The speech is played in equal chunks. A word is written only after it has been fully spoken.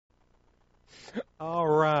All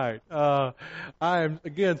right. I am,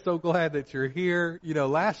 again, so glad that you're here. You know,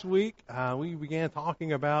 last week we began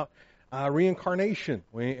talking about reincarnation.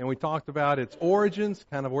 We talked about its origins,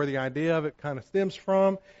 kind of where the idea of it kind of stems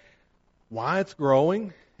from, why it's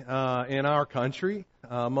growing in our country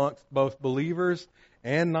amongst both believers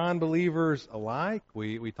and non-believers alike.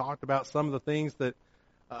 We talked about some of the things that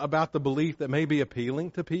about the belief that may be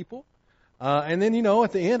appealing to people. And then, you know,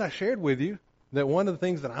 at the end I shared with you that one of the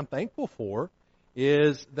things that I'm thankful for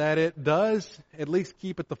is that it does at least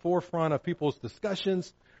keep at the forefront of people's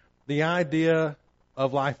discussions the idea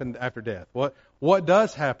of life after death. What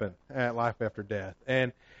does happen at life after death?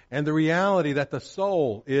 And the reality that the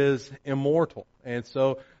soul is immortal. And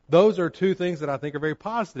so those are two things that I think are very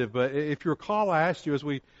positive. But if you recall, I asked you as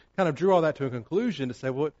we kind of drew all that to a conclusion to say,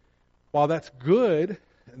 well, while that's good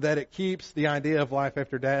that it keeps the idea of life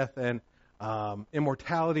after death and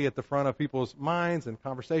immortality at the front of people's minds and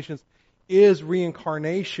conversations, is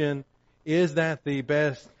reincarnation, is that the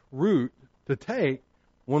best route to take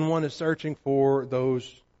when one is searching for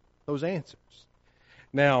those answers?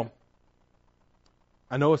 Now,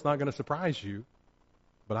 I know it's not going to surprise you,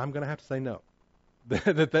 but I'm going to have to say no.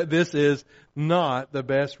 that this is not the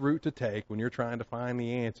best route to take when you're trying to find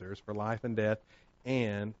the answers for life and death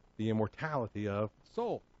and the immortality of the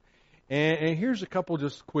soul. And here's a couple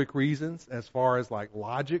just quick reasons as far as like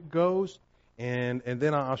logic goes. And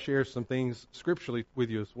then I'll share some things scripturally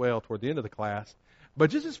with you as well toward the end of the class.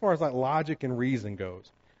 But just as far as like logic and reason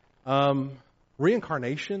goes,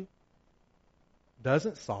 reincarnation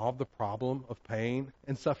doesn't solve the problem of pain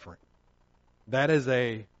and suffering. That is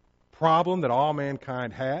a problem that all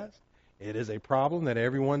mankind has. It is a problem that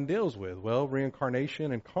everyone deals with. Well,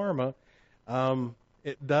 reincarnation and karma,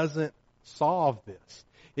 it doesn't solve this.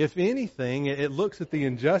 If anything, it looks at the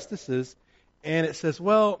injustices and it says,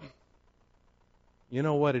 well, you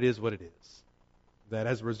know what? It is what it is. That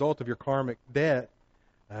as a result of your karmic debt,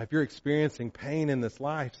 if you're experiencing pain in this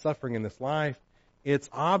life, suffering in this life, it's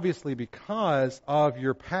obviously because of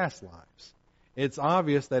your past lives. It's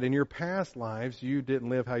obvious that in your past lives, you didn't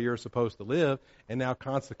live how you're supposed to live, and now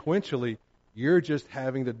consequentially, you're just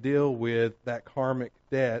having to deal with that karmic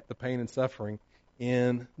debt, the pain and suffering,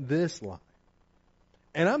 in this life.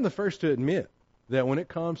 And I'm the first to admit that when it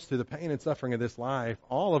comes to the pain and suffering of this life,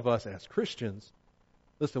 all of us as Christians,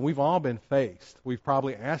 listen, we've all been faced. We've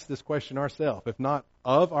probably asked this question ourselves, if not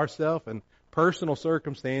of ourselves and personal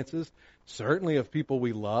circumstances, certainly of people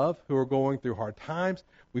we love who are going through hard times.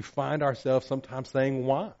 We find ourselves sometimes saying,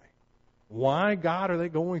 why? Why, God, are they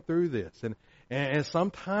going through this? And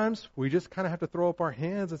sometimes we just kind of have to throw up our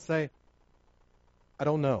hands and say, I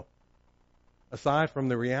don't know. Aside from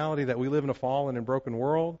the reality that we live in a fallen and broken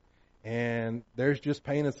world, and there's just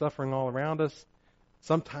pain and suffering all around us,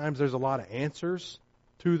 sometimes there's a lot of answers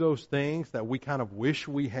to those things that we kind of wish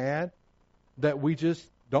we had that we just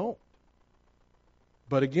don't.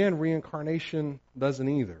 But again, reincarnation doesn't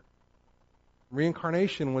either.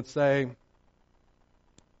 Reincarnation would say,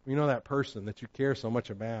 you know that person that you care so much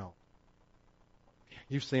about.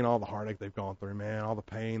 You've seen all the heartache they've gone through, man, all the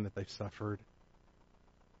pain that they've suffered.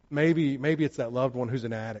 Maybe it's that loved one who's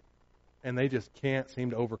an addict, and they just can't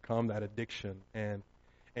seem to overcome that addiction. And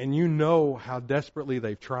you know how desperately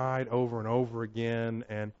they've tried over and over again,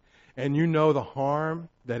 and you know the harm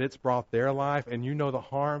that it's brought their life, and you know the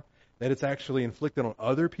harm that it's actually inflicted on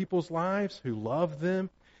other people's lives who love them,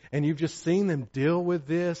 and you've just seen them deal with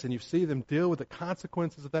this, and you see them deal with the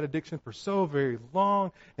consequences of that addiction for so very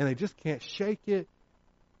long, and they just can't shake it.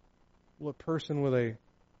 Well, a person with a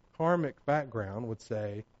karmic background would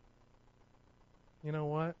say, you know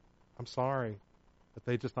what? I'm sorry, but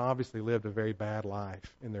they just obviously lived a very bad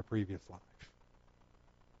life in their previous life.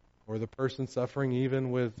 Or the person suffering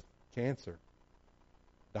even with cancer,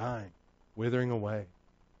 dying, withering away.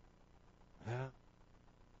 Yeah,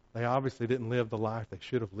 they obviously didn't live the life they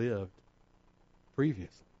should have lived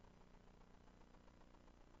previously.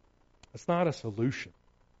 That's not a solution.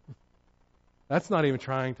 That's not even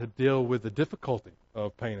trying to deal with the difficulty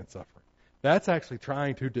of pain and suffering. That's actually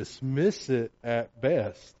trying to dismiss it at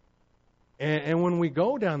best. And when we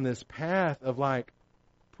go down this path of like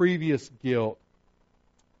previous guilt,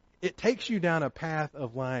 it takes you down a path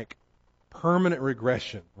of like permanent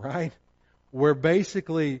regression, right? Where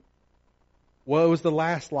basically, well, it was the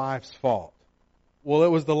last life's fault. Well, it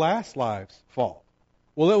was the last life's fault.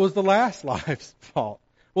 Well, it was the last life's fault.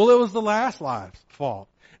 Well, it was the last life's fault.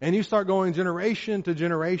 And you start going generation to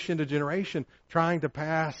generation to generation, trying to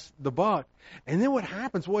pass the buck. And then what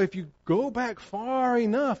happens? Well, if you go back far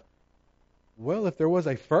enough, well, if there was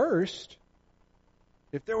a first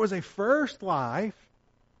life,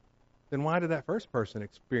 then why did that first person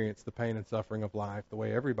experience the pain and suffering of life the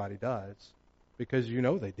way everybody does? Because you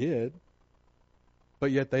know they did.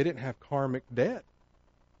 But yet they didn't have karmic debt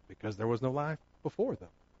because there was no life before them.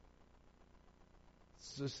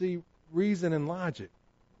 So see, reason and logic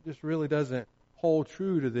just really doesn't hold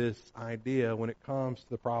true to this idea when it comes to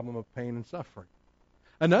the problem of pain and suffering.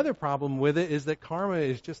 Another problem with it is that karma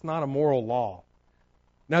is just not a moral law.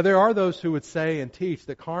 Now, there are those who would say and teach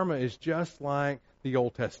that karma is just like the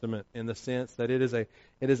Old Testament in the sense that it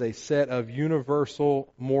is a set of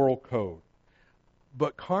universal moral code.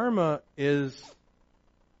 But karma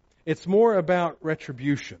it's more about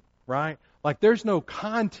retribution, right? Like there's no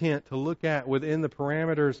content to look at within the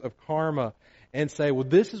parameters of karma and say, well,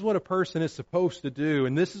 this is what a person is supposed to do,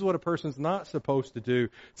 and this is what a person's not supposed to do.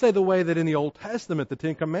 Say the way that in the Old Testament the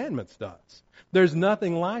Ten Commandments does. There's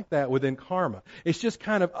nothing like that within karma. It's just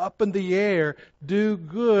kind of up in the air, do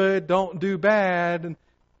good, don't do bad,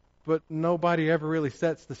 but nobody ever really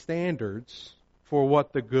sets the standards for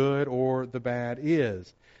what the good or the bad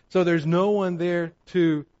is. So there's no one there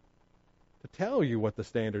to tell you what the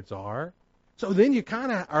standards are. So then you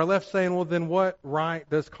kind of are left saying, well, then what right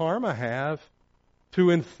does karma have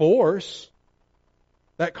to enforce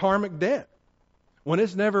that karmic debt? When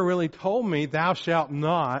it's never really told me, thou shalt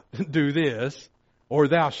not do this, or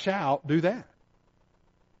thou shalt do that.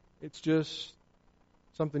 It's just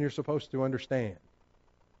something you're supposed to understand.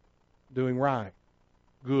 Doing right,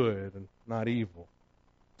 good, and not evil.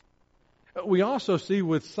 We also see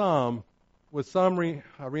with some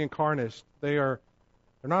reincarnists, they're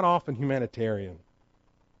not often humanitarian.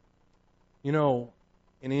 You know,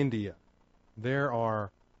 in India, there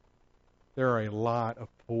are a lot of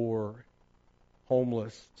poor,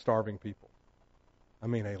 homeless, starving people. I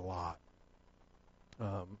mean, a lot.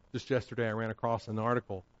 Just yesterday, I ran across an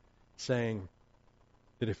article saying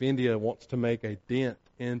that if India wants to make a dent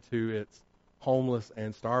into its homeless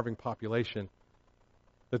and starving population,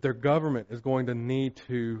 that their government is going to need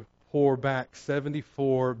to pour back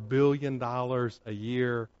 $74 billion a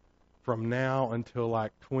year from now until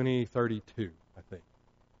like 2032, I think,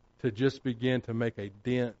 to just begin to make a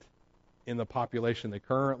dent in the population they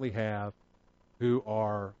currently have who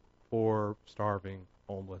are poor, starving,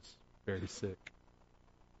 homeless, very sick.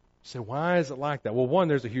 So why is it like that? Well, one,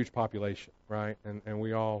 there's a huge population, right? And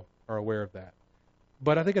we all are aware of that.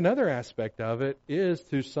 But I think another aspect of it is,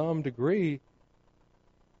 to some degree,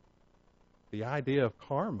 the idea of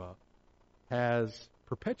karma has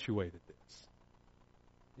perpetuated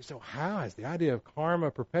this. So how has the idea of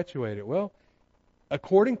karma perpetuated? Well,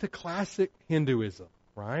 according to classic Hinduism,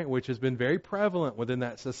 right, which has been very prevalent within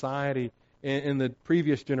that society in the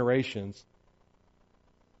previous generations,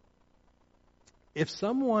 if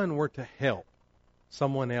someone were to help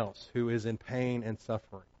someone else who is in pain and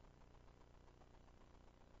suffering,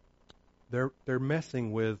 they're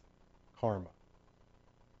messing with karma.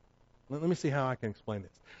 Let me see how I can explain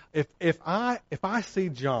this. If I see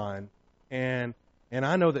John and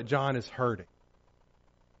I know that John is hurting,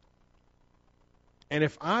 and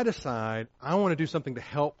if I decide I want to do something to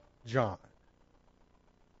help John,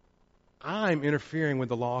 I'm interfering with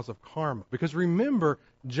the laws of karma. Because remember,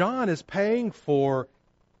 John is paying for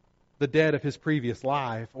the debt of his previous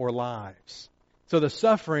life or lives. So the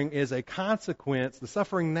suffering is a consequence. The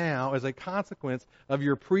suffering now is a consequence of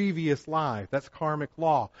your previous life. That's karmic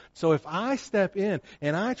law. So if I step in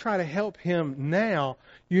and I try to help him now,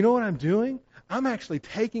 you know what I'm doing? I'm actually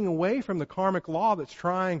taking away from the karmic law that's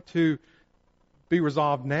trying to be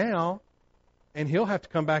resolved now, and he'll have to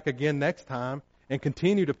come back again next time and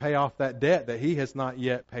continue to pay off that debt that he has not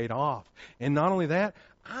yet paid off. And not only that,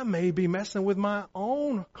 I may be messing with my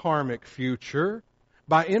own karmic future.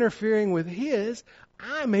 By interfering with his,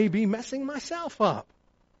 I may be messing myself up.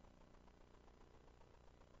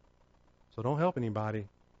 So don't help anybody.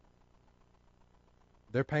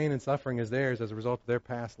 Their pain and suffering is theirs as a result of their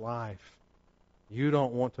past life. You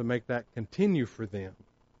don't want to make that continue for them.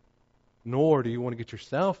 Nor do you want to get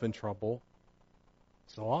yourself in trouble.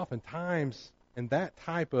 So oftentimes, in that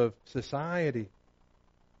type of society,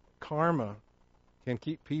 karma can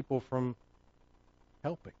keep people from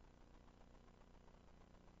helping.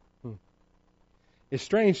 It's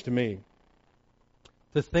strange to me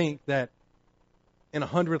to think that in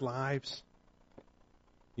 100 lives,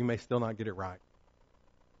 you may still not get it right.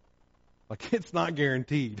 Like, it's not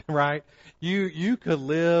guaranteed, right? You could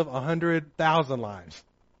live 100,000 lives,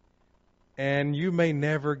 and you may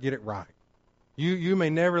never get it right. You may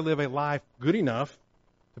never live a life good enough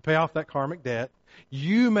to pay off that karmic debt.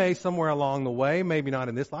 You may somewhere along the way, maybe not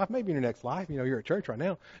in this life, maybe in your next life. You know, you're at church right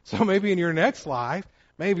now. So maybe in your next life,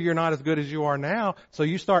 maybe you're not as good as you are now, so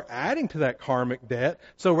you start adding to that karmic debt.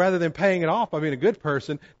 So rather than paying it off by being a good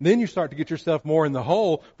person, then you start to get yourself more in the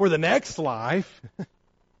hole for the next life.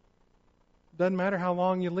 Doesn't matter how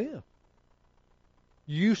long you live.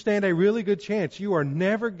 You stand a really good chance. You are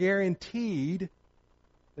never guaranteed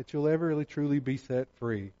that you'll ever really truly be set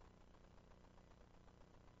free.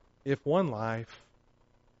 If one life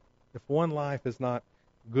is not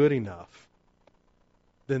good enough,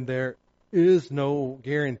 then there is no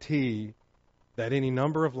guarantee that any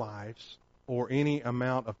number of lives or any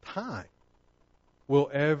amount of time will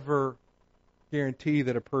ever guarantee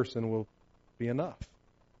that a person will be enough.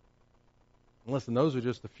 And listen, those are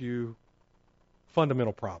just a few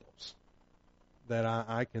fundamental problems that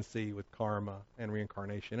I can see with karma and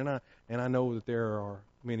reincarnation. And I know that there are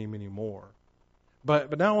many, many more.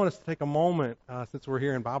 But now I want us to take a moment, since we're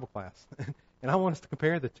here in Bible class, and I want us to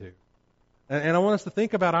compare the two. And I want us to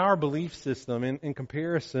think about our belief system in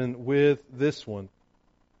comparison with this one.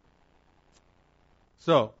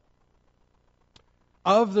 So,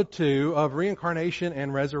 of the two, of reincarnation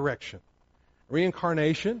and resurrection,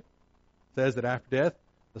 reincarnation says that after death,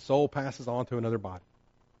 the soul passes on to another body.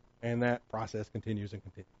 And that process continues and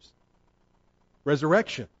continues.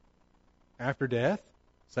 Resurrection, after death,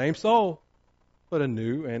 same soul, but a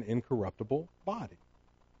new and incorruptible body.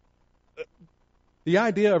 The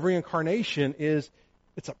idea of reincarnation is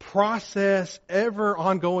it's a process, ever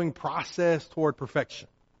ongoing process toward perfection.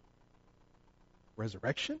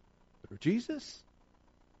 Resurrection, through Jesus,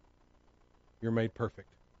 you're made perfect.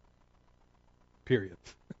 Period.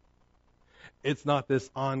 It's not this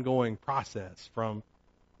ongoing process from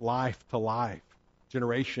life to life,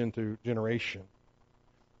 generation to generation.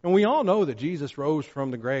 And we all know that Jesus rose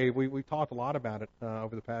from the grave. We talked a lot about it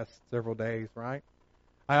over the past several days, right?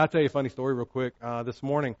 I'll tell you a funny story real quick. This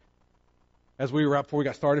morning, as we were out before we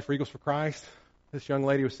got started for Eagles for Christ, this young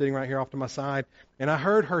lady was sitting right here off to my side, and I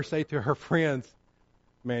heard her say to her friends,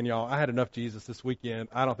 "Man, y'all, I had enough Jesus this weekend.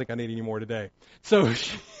 I don't think I need any more today." So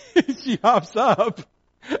she hops up,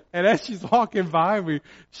 and as she's walking by me,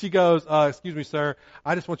 she goes, "Excuse me, sir,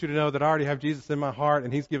 I just want you to know that I already have Jesus in my heart,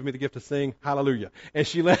 and He's given me the gift to sing hallelujah." And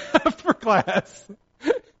she left for class.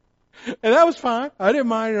 And that was fine. I didn't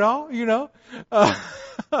mind at all, because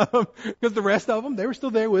the rest of them, they were still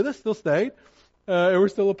there with us, still stayed. And we're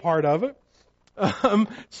still a part of it.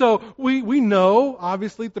 So we know,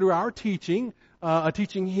 obviously, through our teaching, a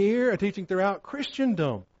teaching here, a teaching throughout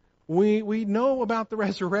Christendom, we know about the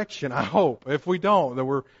resurrection, I hope. If we don't, then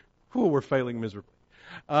we're failing miserably.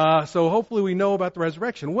 So hopefully we know about the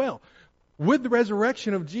resurrection. Well, with the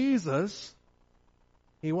resurrection of Jesus,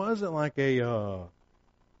 He wasn't like a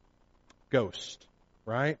ghost,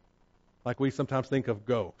 right? Like we sometimes think of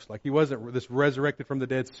ghosts. Like He wasn't this resurrected from the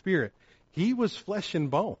dead spirit. He was flesh and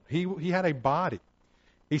bone. He had a body.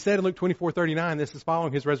 He said in Luke 24:39, this is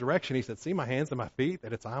following His resurrection, He said, "See my hands and my feet,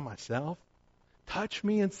 that it's I myself? Touch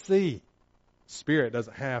me and see." Spirit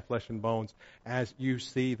doesn't have flesh and bones as you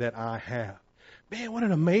see that I have. Man, what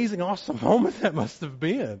an amazing, awesome moment that must have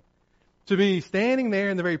been. To be standing there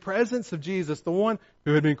in the very presence of Jesus, the one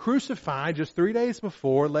who had been crucified just 3 days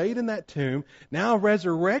before, laid in that tomb, now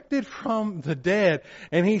resurrected from the dead,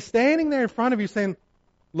 and He's standing there in front of you saying,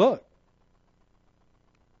 "Look,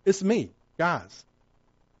 it's me, guys.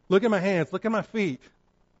 Look at my hands, look at my feet."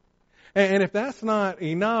 And if that's not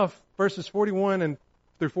enough, verses 41 and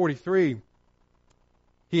through 43,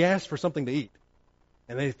 He asks for something to eat.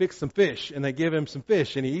 And they fix some fish, and they give Him some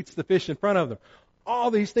fish, and He eats the fish in front of them.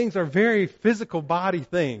 All these things are very physical body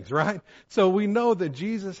things, right? So we know that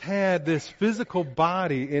Jesus had this physical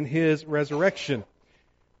body in His resurrection.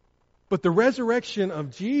 But the resurrection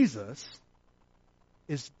of Jesus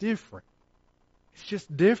is different. It's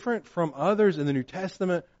just different from others in the New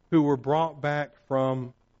Testament who were brought back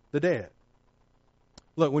from the dead.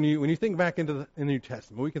 Look, when you think back into the New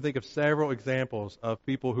Testament, we can think of several examples of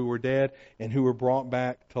people who were dead and who were brought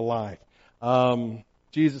back to life.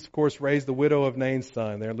 Jesus, of course, raised the widow of Nain's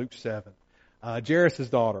son there in Luke 7. Jairus'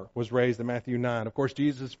 daughter was raised in Matthew 9. Of course,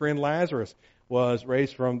 Jesus' friend Lazarus was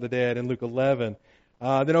raised from the dead in Luke 11.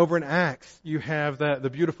 Then over in Acts, you have the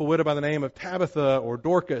beautiful widow by the name of Tabitha or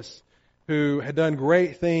Dorcas, who had done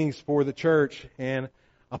great things for the church. And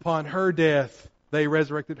upon her death, they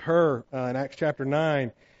resurrected her in Acts chapter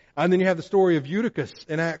 9. And then you have the story of Eutychus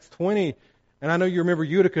in Acts 20. And I know you remember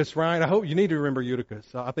Eutychus, right? I hope you need to remember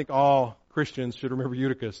Eutychus. I think all Christians should remember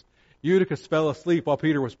Eutychus. Eutychus fell asleep while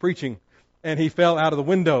Peter was preaching, and he fell out of the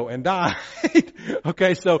window and died.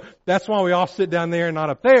 Okay, so that's why we all sit down there and not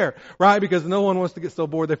up there, right? Because no one wants to get so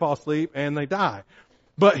bored they fall asleep and they die.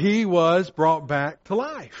 But he was brought back to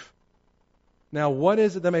life. Now, what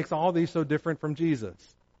is it that makes all these so different from Jesus?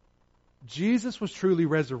 Jesus was truly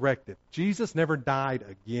resurrected. Jesus never died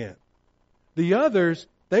again. The others,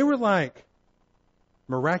 they were like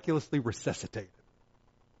miraculously resuscitated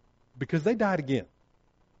because they died again.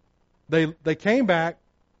 They came back.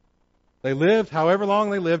 They lived however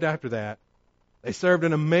long they lived after that. They served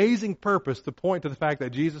an amazing purpose to point to the fact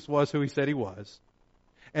that Jesus was who he said he was.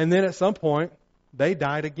 And then at some point, they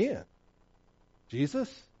died again.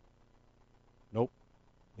 Jesus? Nope.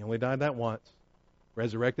 He only died that once.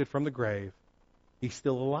 Resurrected from the grave. He's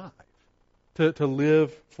still alive to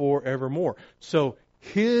live forevermore. So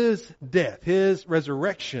his death, his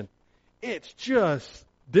resurrection, it's just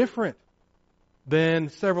different than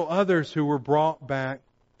several others who were brought back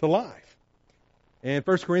to life. In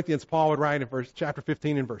 1 Corinthians, Paul would write in chapter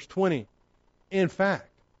 15 and verse 20, in fact,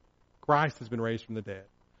 Christ has been raised from the dead,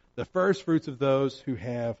 the first fruits of those who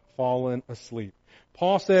have fallen asleep.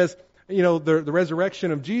 Paul says, the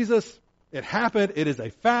resurrection of Jesus, it happened, it is a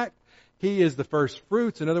fact. He is the first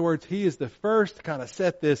fruits. In other words, he is the first to kind of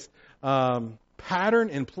set this pattern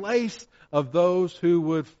in place of those who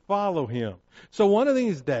would follow him. So one of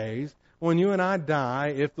these days, when you and I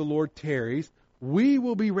die, if the Lord tarries, we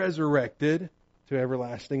will be resurrected to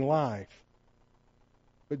everlasting life.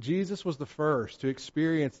 But Jesus was the first to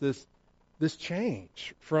experience this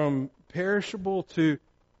change from perishable to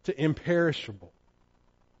imperishable.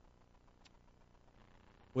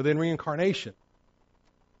 Within reincarnation,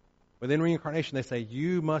 they say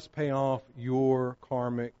you must pay off your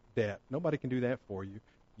karmic debt. Nobody can do that for you.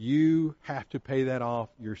 You have to pay that off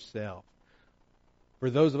yourself. For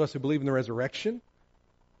those of us who believe in the resurrection,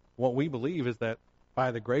 what we believe is that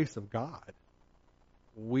by the grace of God,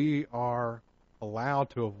 we are allowed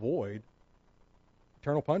to avoid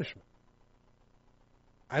eternal punishment.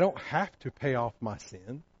 I don't have to pay off my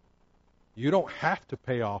sin. You don't have to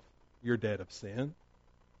pay off your debt of sin.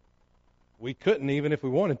 We couldn't even if we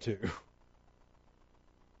wanted to.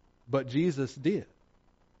 But Jesus did.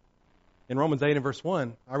 In Romans 8 and verse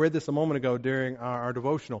 1, I read this a moment ago during our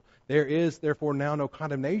devotional. There is therefore now no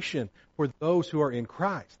condemnation for those who are in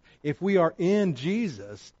Christ. If we are in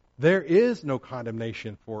Jesus, there is no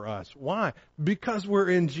condemnation for us. Why? Because we're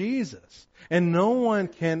in Jesus. And no one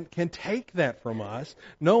can take that from us.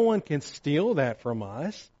 No one can steal that from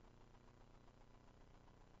us.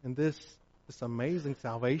 And this amazing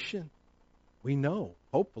salvation, we know,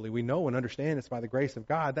 hopefully we know and understand it's by the grace of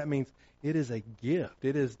God. That means it is a gift.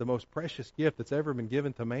 It is the most precious gift that's ever been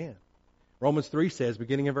given to man. Romans 3 says,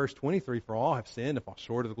 beginning in verse 23, for all have sinned and fall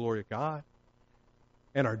short of the glory of God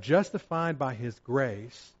and are justified by his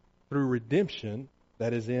grace through redemption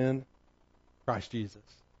that is in Christ Jesus.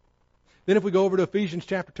 Then if we go over to Ephesians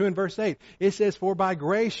chapter 2 and verse 8, it says, for by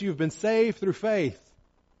grace you've been saved through faith.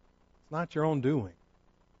 It's not your own doing.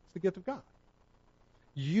 It's the gift of God.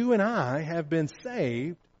 You and I have been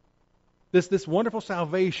saved. This wonderful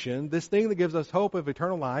salvation, this thing that gives us hope of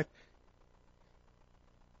eternal life,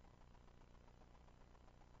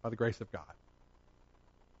 by the grace of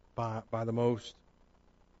God. By the most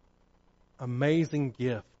amazing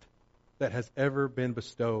gift that has ever been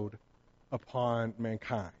bestowed upon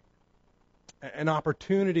mankind. An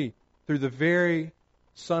opportunity through the very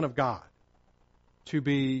Son of God to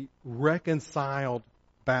be reconciled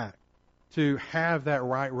back, to have that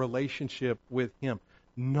right relationship with him.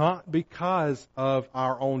 Not because of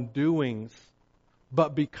our own doings,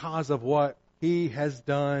 but because of what he has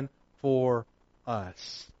done for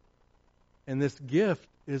us. And this gift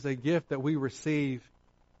is a gift that we receive.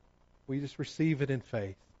 We just receive it in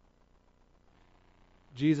faith.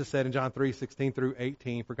 Jesus said in John 3:16 through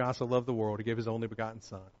 18, for God so loved the world, he gave his only begotten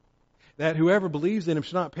Son, that whoever believes in him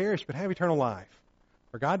should not perish, but have eternal life.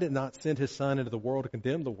 For God did not send his Son into the world to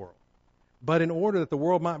condemn the world, but in order that the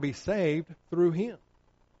world might be saved through him.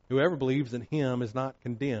 Whoever believes in him is not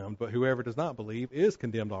condemned, but whoever does not believe is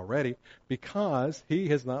condemned already, because he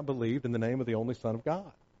has not believed in the name of the only Son of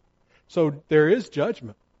God. So there is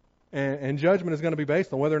judgment, and judgment is going to be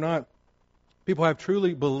based on whether or not people have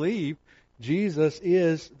truly believed Jesus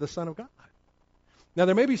is the Son of God. Now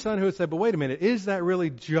there may be some who would say, but wait a minute, is that really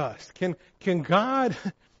just? Can God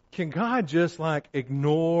just like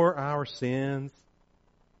ignore our sins?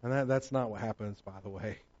 And that's not what happens, by the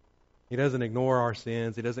way. He doesn't ignore our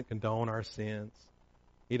sins. He doesn't condone our sins.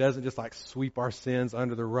 He doesn't just like sweep our sins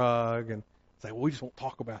under the rug and say, well, we just won't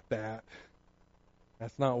talk about that.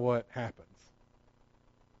 That's not what happens.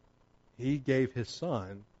 He gave his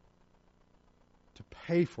Son to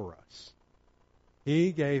pay for us.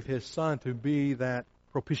 He gave his Son to be that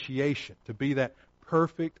propitiation, to be that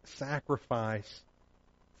perfect sacrifice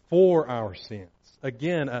for our sins.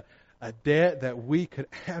 Again, a debt that we could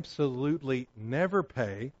absolutely never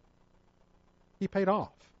pay, he paid off.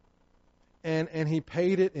 And he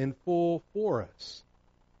paid it in full for us.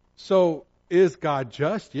 So is God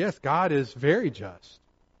just? Yes, God is very just.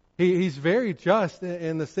 He's very just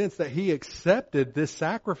in the sense that he accepted this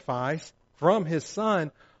sacrifice from his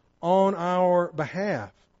Son on our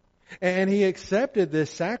behalf. And he accepted this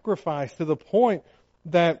sacrifice to the point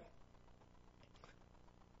that,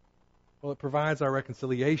 well, it provides our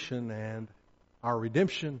reconciliation and our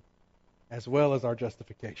redemption as well as our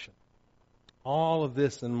justification. All of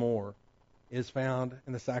this and more is found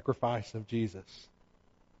in the sacrifice of Jesus.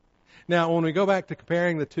 Now, when we go back to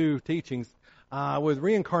comparing the two teachings, with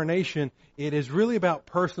reincarnation, it is really about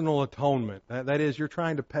personal atonement. That is, you're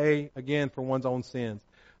trying to pay, again, for one's own sins.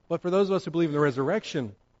 But for those of us who believe in the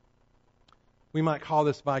resurrection, we might call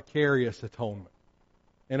this vicarious atonement.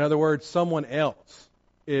 In other words, someone else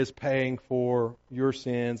is paying for your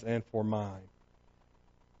sins and for mine.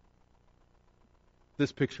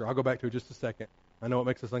 This picture, I'll go back to it just a second. I know it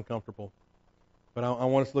makes us uncomfortable. But I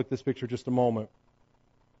want us to look at this picture just a moment.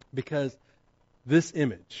 Because this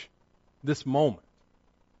image, this moment,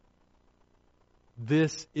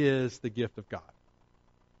 this is the gift of God.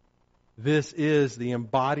 This is the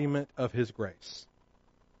embodiment of His grace.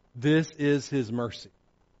 This is His mercy.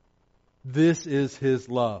 This is His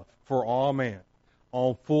love for all man,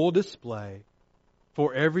 on full display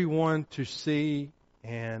for everyone to see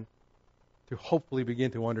and to hopefully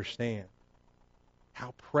begin to understand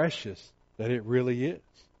how precious that it really is.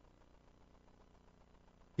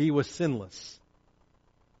 He was sinless.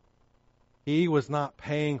 He was not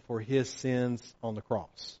paying for his sins on the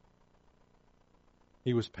cross.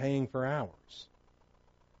 He was paying for ours.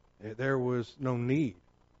 There was no need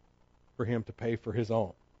for him to pay for his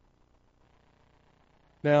own.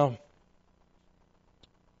 Now,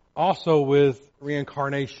 also with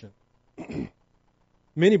reincarnation,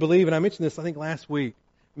 many believe, and I mentioned this I think last week,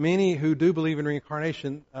 many who do believe in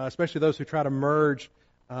reincarnation, especially those who try to merge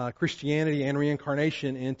Christianity and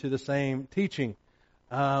reincarnation into the same teaching,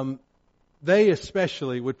 they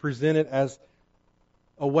especially would present it as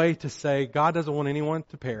a way to say God doesn't want anyone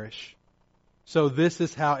to perish, so this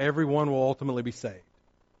is how everyone will ultimately be saved.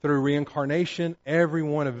 Through reincarnation,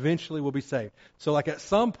 everyone eventually will be saved. So like at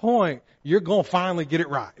some point, you're going to finally get it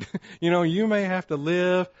right. You may have to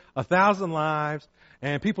live 1,000 lives,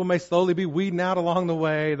 and people may slowly be weeding out along the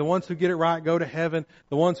way. The ones who get it right go to heaven.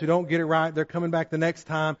 The ones who don't get it right, they're coming back the next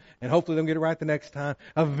time, and hopefully they'll get it right the next time.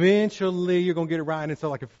 Eventually, you're going to get it right. And so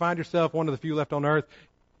like if you find yourself one of the few left on earth,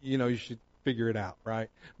 you should figure it out, right?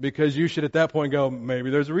 Because you should at that point go, maybe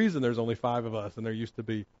there's a reason there's only 5 of us, and there used to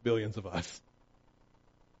be billions of us.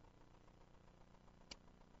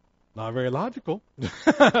 Not very logical,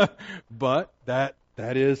 but that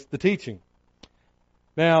is the teaching.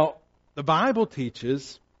 Now, the Bible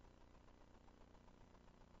teaches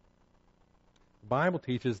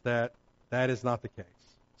that is not the case.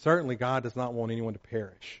 Certainly, God does not want anyone to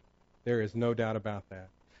perish. There is no doubt about that.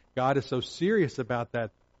 God is so serious about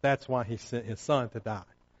that, that's why He sent His Son to die.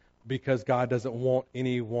 Because God doesn't want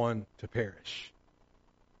anyone to perish.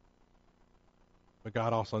 But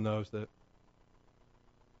God also knows that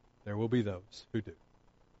there will be those who do.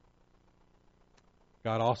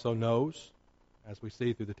 God also knows, as we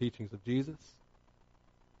see through the teachings of Jesus,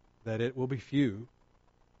 that it will be few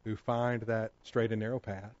who find that straight and narrow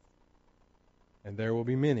path, and there will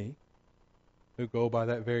be many who go by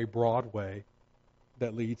that very broad way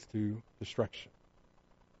that leads to destruction.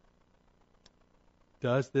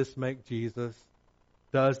 Does this make Jesus?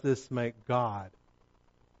 Does this make God?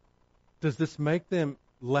 Does this make them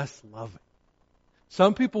less loving?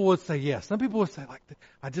 Some people would say yes. Some people would say,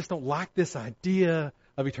 I just don't like this idea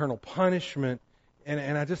of eternal punishment,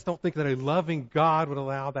 and I just don't think that a loving God would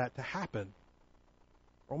allow that to happen.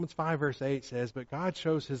 Romans 5 verse 8 says, but God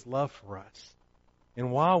shows His love for us.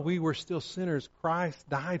 And while we were still sinners, Christ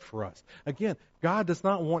died for us. Again, God does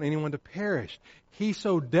not want anyone to perish. He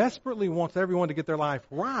so desperately wants everyone to get their life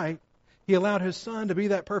right, He allowed His Son to be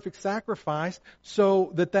that perfect sacrifice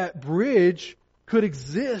so that bridge could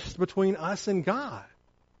exist between us and God.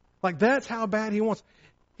 That's how bad He wants.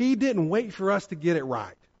 He didn't wait for us to get it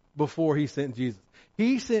right before He sent Jesus.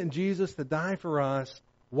 He sent Jesus to die for us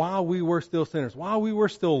while we were still sinners, while we were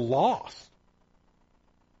still lost.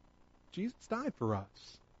 Jesus died for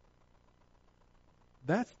us.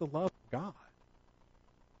 That's the love of God.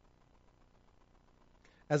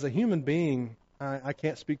 As a human being, I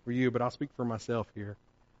can't speak for you, but I'll speak for myself here.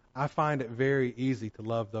 I find it very easy to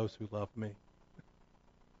love those who love me.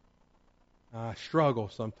 I struggle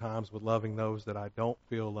sometimes with loving those that I don't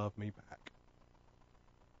feel love me back.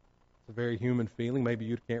 a very human feeling. Maybe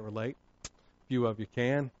you can't relate. A few of you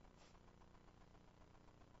can.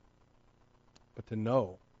 But to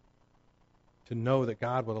know that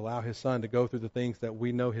God would allow His Son to go through the things that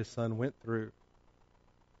we know His Son went through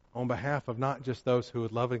on behalf of not just those who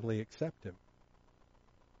would lovingly accept Him,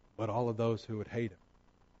 but all of those who would hate Him.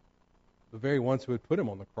 The very ones who would put Him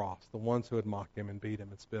on the cross, the ones who would mock Him and beat Him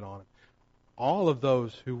and spit on Him. All of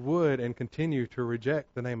those who would and continue to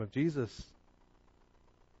reject the name of Jesus,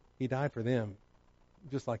 He died for them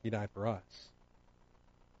just like He died for us.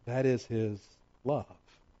 That is His love.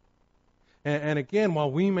 And again, while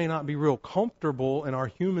we may not be real comfortable in our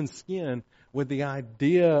human skin with the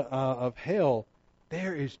idea of hell,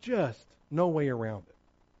 there is just no way around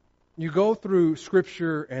it. You go through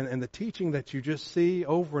Scripture and the teaching that you just see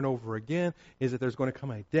over and over again is that there's going to come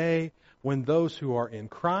a day when those who are in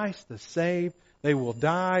Christ, the saved, they will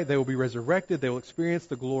die, they will be resurrected, they will experience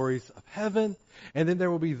the glories of heaven, and then there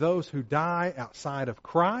will be those who die outside of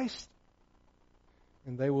Christ,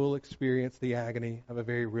 and they will experience the agony of a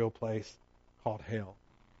very real place called hell.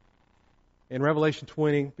 In Revelation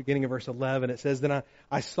 20, beginning of verse 11, it says, Then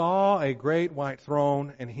I saw a great white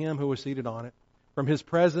throne and Him who was seated on it. From His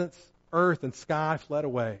presence, earth and sky fled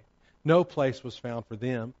away. No place was found for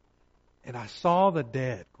them. And I saw the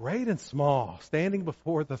dead, great and small, standing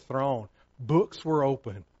before the throne. Books were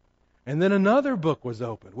opened. And then another book was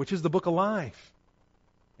opened, which is the book of life.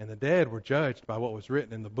 And the dead were judged by what was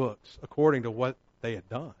written in the books, according to what they had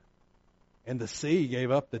done. And the sea gave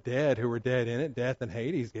up the dead who were dead in it. Death and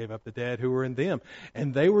Hades gave up the dead who were in them.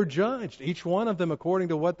 And they were judged, each one of them according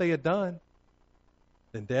to what they had done.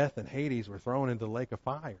 Then death and Hades were thrown into the lake of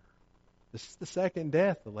fire. This is the second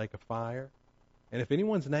death, the lake of fire. And if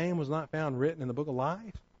anyone's name was not found written in the book of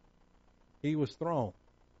life, he was thrown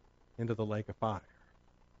into the lake of fire.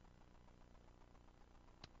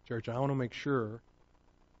 Church, I want to make sure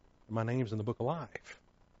that my name's in the book of life.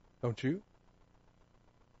 Don't you?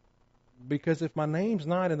 Because if my name's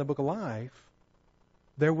not in the book of life,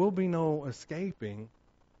 there will be no escaping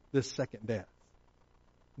this second death.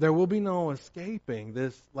 There will be no escaping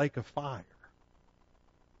this lake of fire.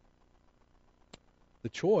 The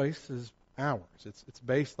choice is ours. It's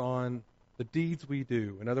based on the deeds we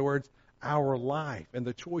do. In other words, our life and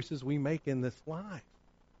the choices we make in this life.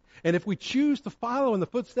 And if we choose to follow in the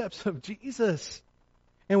footsteps of Jesus,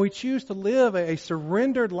 and we choose to live a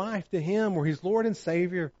surrendered life to Him where He's Lord and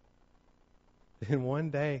Savior, then one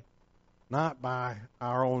day, not by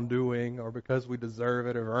our own doing or because we deserve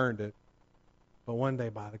it or earned it, but one day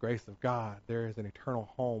by the grace of God, there is an eternal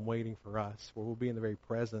home waiting for us where we'll be in the very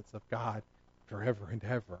presence of God forever and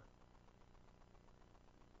ever.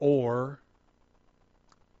 Or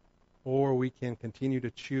we can continue to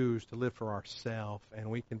choose to live for ourselves, and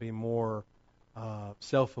we can be more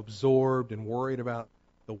self-absorbed and worried about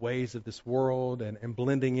the ways of this world and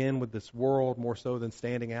blending in with this world more so than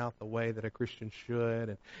standing out the way that a Christian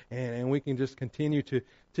should. And we can just continue to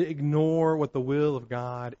ignore what the will of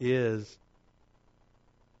God is.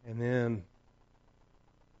 And then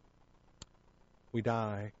we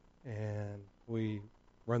die and we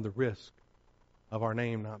run the risk of our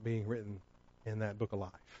name not being written in that book of life.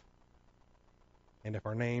 And if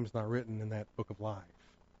our name's not written in that book of life,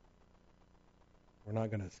 we're not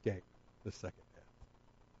going to escape the second death.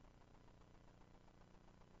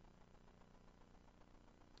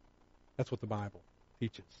 That's what the Bible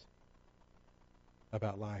teaches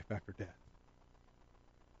about life after death.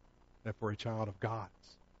 That for a child of God's,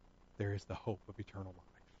 there is the hope of eternal life.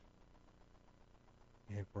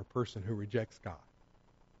 And for a person who rejects God,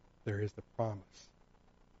 there is the promise.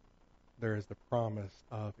 There is the promise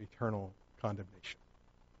of eternal condemnation.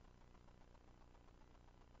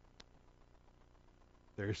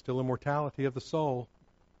 There is still immortality of the soul.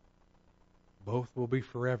 Both will be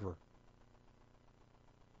forever.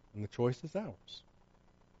 And the choice is ours.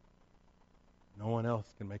 No one else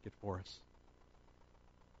can make it for us.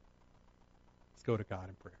 Let's go to God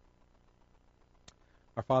in prayer.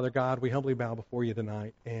 Our Father God, we humbly bow before you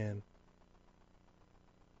tonight, and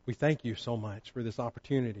we thank you so much for this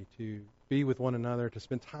opportunity to be with one another, to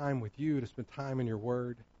spend time with you, to spend time in your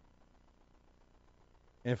word.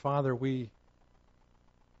 And Father,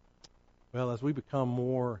 as we become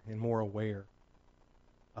more and more aware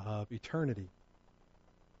of eternity,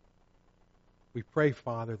 we pray,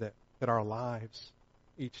 Father, that our lives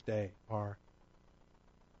each day are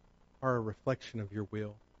a reflection of your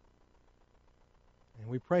will. And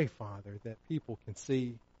we pray, Father, that people can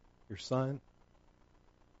see your Son,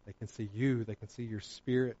 they can see you, they can see your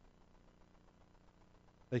Spirit.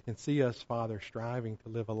 They can see us, Father, striving to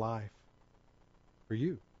live a life for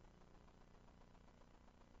you.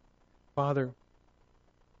 Father,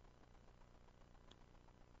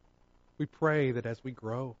 We pray that as we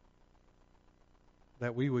grow,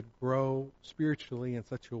 that we would grow spiritually in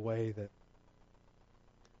such a way that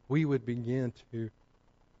we would begin to,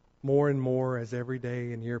 more and more as every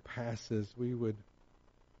day and year passes, we would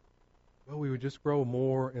just grow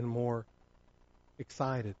more and more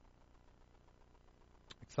excited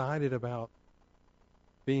about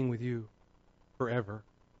being with you forever,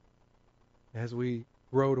 as we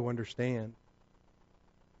grow to understand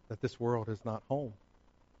that this world is not home,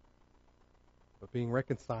 but being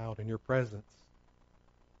reconciled in your presence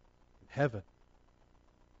in heaven.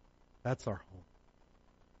 That's our home.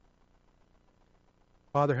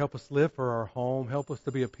 Father, help us live for our home. Help us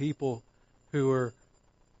to be a people who are,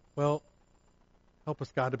 help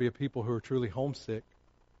us, God, to be a people who are truly homesick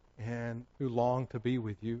and who long to be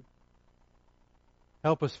with you.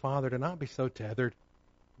 Help us, Father, to not be so tethered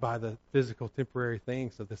by the physical, temporary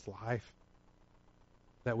things of this life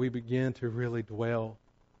that we begin to really dwell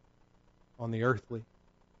on the earthly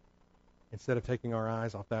instead of taking our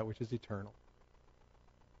eyes off that which is eternal.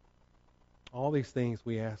 All these things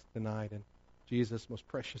we ask tonight in Jesus' most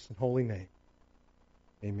precious and holy name.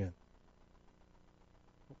 Amen.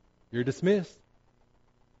 You're dismissed.